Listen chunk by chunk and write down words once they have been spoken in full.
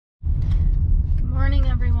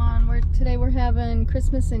Today we're having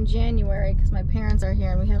Christmas in January because my parents are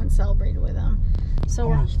here and we haven't celebrated with them.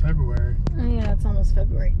 So almost February. Oh yeah, it's almost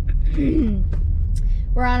February.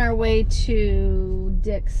 We're on our way to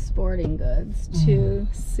Dick's Sporting Goods to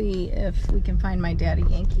see if we can find my dad a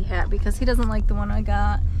Yankee hat because he doesn't like the one I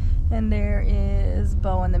got. And there is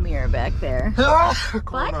Bo in the mirror back there.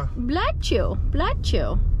 Blachu.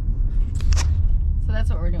 So that's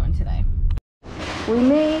what we're doing today. We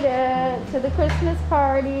made it to the Christmas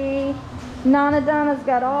party. Nana Donna's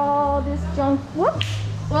got all this junk. Whoops.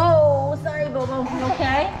 Whoa, sorry, Bobo.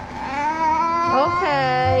 Okay?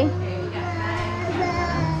 Okay.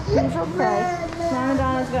 It's okay. Nana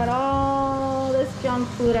Donna's got all this junk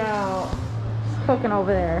food out. Cooking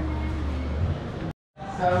over there.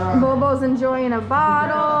 Bobo's enjoying a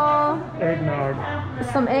bottle. Eggnog.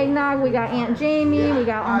 Some eggnog. We got Aunt Jamie. We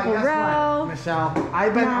got Uncle Ro. Michelle,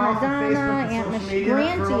 I've been Nana off of Donna, Facebook and Aunt social Miss media for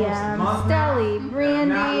Granty almost a M, month. Stelly,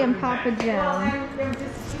 Brandy, and Papa Jim.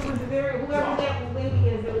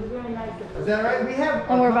 Is that right? We have.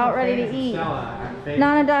 And we're about ready to eat.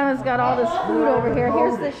 Nana Donna's got all this food over here.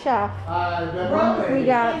 Here's the chef. We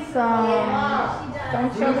got some.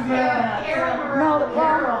 Don't show the bread. No, the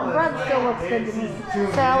bread still looks good to me.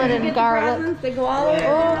 Salad and garlic. They go all over.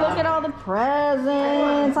 Oh, look at all the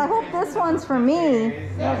presents. I hope this one's for me.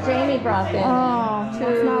 No, Jamie brought them. Oh,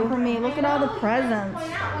 it's not for me. Look at all the presents.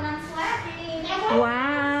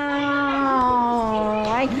 Wow.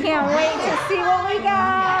 I can't wait to see what we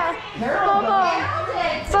got.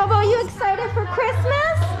 Bobo, you excited for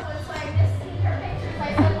Christmas?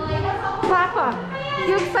 Papa,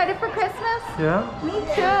 you excited for Christmas? Yeah. Me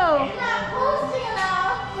too.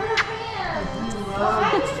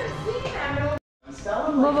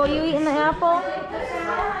 Bobo, you eating the apple?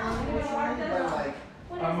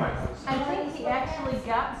 I think he actually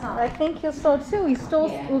got some. I think he'll so too. He stole.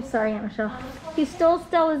 Oops, sorry, Aunt Michelle. He stole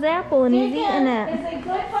Stella's apple and he's eating it. Is it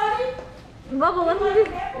good, buddy? Bubba, let me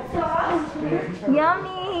do.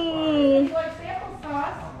 Yummy.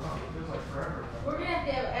 We're gonna have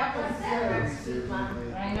to have apples.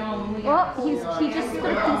 I know. Oh, he just spit a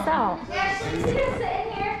piece out. Ashley's gonna sit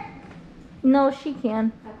in here. No, she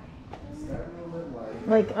can.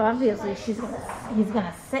 Like obviously, he's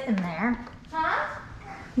gonna sit in there. Huh?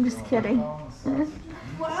 I'm just kidding. All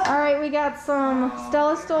right, we got some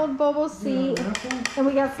Stella stole Bobo's seat, and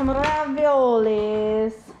we got some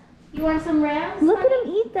raviolis. You want some wraps? Look at him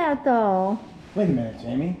eat that though. Wait a minute,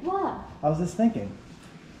 Jamie. What? I was just thinking.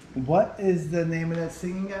 What is the name of that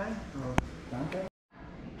singing guy? Dante?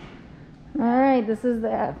 All right, this is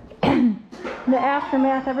the the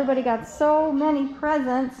aftermath. Everybody got so many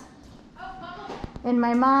presents, and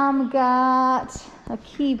my mom got a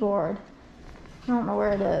keyboard. I don't know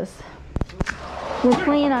where it is. We're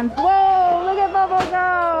playing on. Whoa! Look at Bobo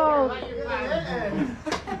go!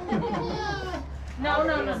 No.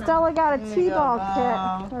 Stella got a T-ball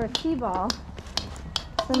kit or a T-ball.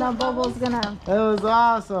 So now Bobo's gonna That was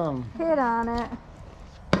awesome. hit on it.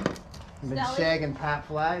 I've been shagging Pat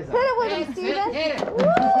flies. Hit it with him, Steven. Hit it. Woo!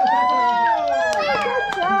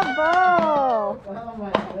 Good job, Bo. Oh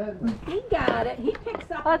my goodness. He got it. He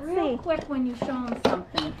picks up Let's real see. quick when you show him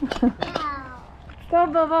something. Go,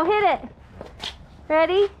 Bobo, hit it.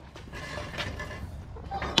 Ready?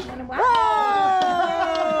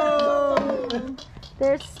 Whoa!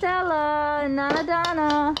 There's Stella and Nana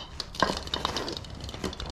Donna.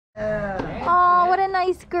 Oh, what a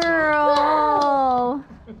nice girl.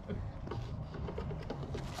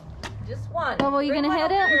 Just one. Bobo, you Bring gonna one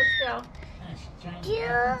hit over it? here, Stell.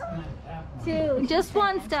 Two. Just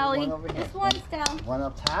one, Stelly. One over here. Just one, Stell. One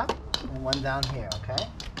up top and one down here, okay?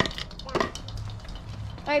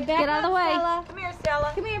 All right, back Get out of the way. Stella. Come here,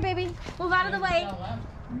 Stella. Come here, baby. Move out of the way.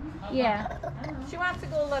 Yeah. She wants to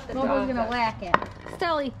go let the Bobo's dog gonna go. whack it.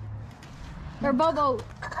 Stelly. Or Bobo.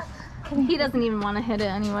 He doesn't even want to hit it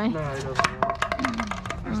anyway. No, he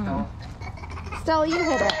doesn't. Stella, you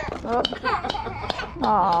hit it. Oh.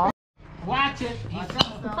 Aw. Watch it.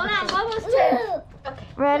 Hold on, Bobo's turn.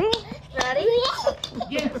 Ready? Ready?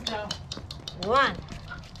 Get it, Stella. One.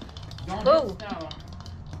 Don't Ooh. hit Stella.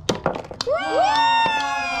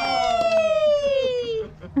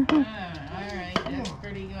 All right, that's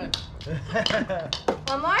pretty good.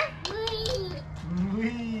 One more?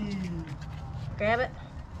 Whee! Grab it.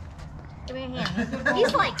 Give me a hand.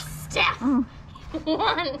 He's like Steph. 1,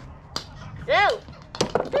 2, 3.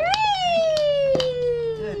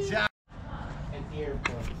 Good job. At the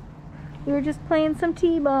airport. We were just playing some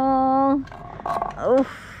t-ball. Oof.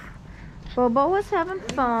 Bobo was having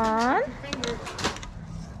fun.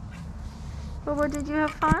 Bobo, did you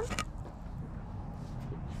have fun?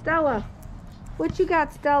 Stella, what you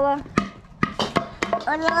got, Stella?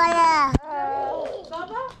 That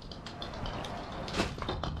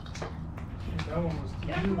one was to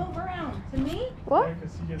You have to you. move around. To me? What?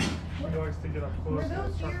 Because he likes to get up close. Were and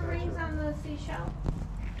those stuff your like rings that. on the seashell?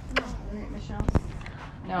 No, they're at Michelle's.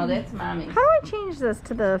 No, that's mommy's. How do I change this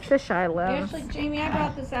to the fisheye lens? Actually, Jamie, I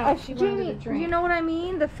brought this out. She wanted Jamie, a drink. you know what I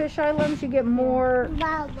mean? The fisheye lens, you get more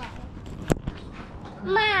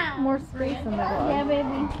more space in the glove. Yeah, baby.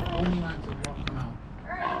 Only wants to walk them out.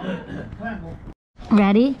 Come on,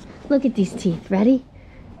 Ready? Look at these teeth. Ready?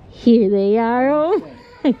 Here they are. Oh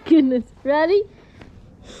my goodness. Ready?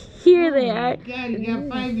 Here they are. God, you got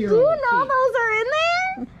 5-year-old. Do you know those are in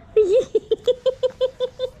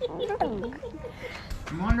there?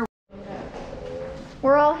 Wonder.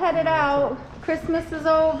 We're all headed out. Christmas is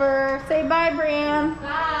over. Say bye, Bram.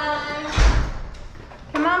 Bye.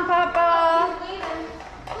 Come on, Papa.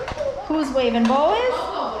 Who's waving? Boys?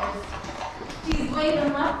 He's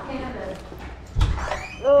waving left-handed.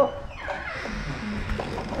 Oh.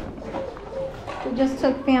 We just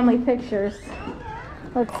took family pictures.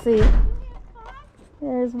 Let's see.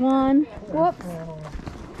 There's one. Whoops.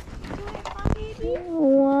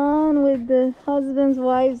 One with the husbands,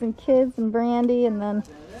 wives, and kids, and Brandy, and then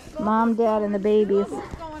mom, dad, and the babies. All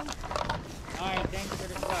right, thanks for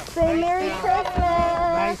the stuff. Say Merry Christmas.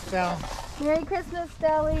 Nice, Phil. Merry Christmas,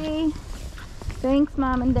 Deli. Thanks,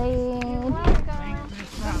 Mom and Dad.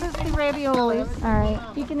 This is the raviolis. All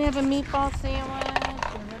right. You can have a meatball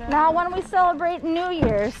sandwich. Now, when we celebrate New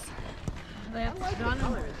Year's.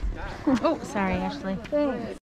 Oh, sorry, Ashley. Thanks.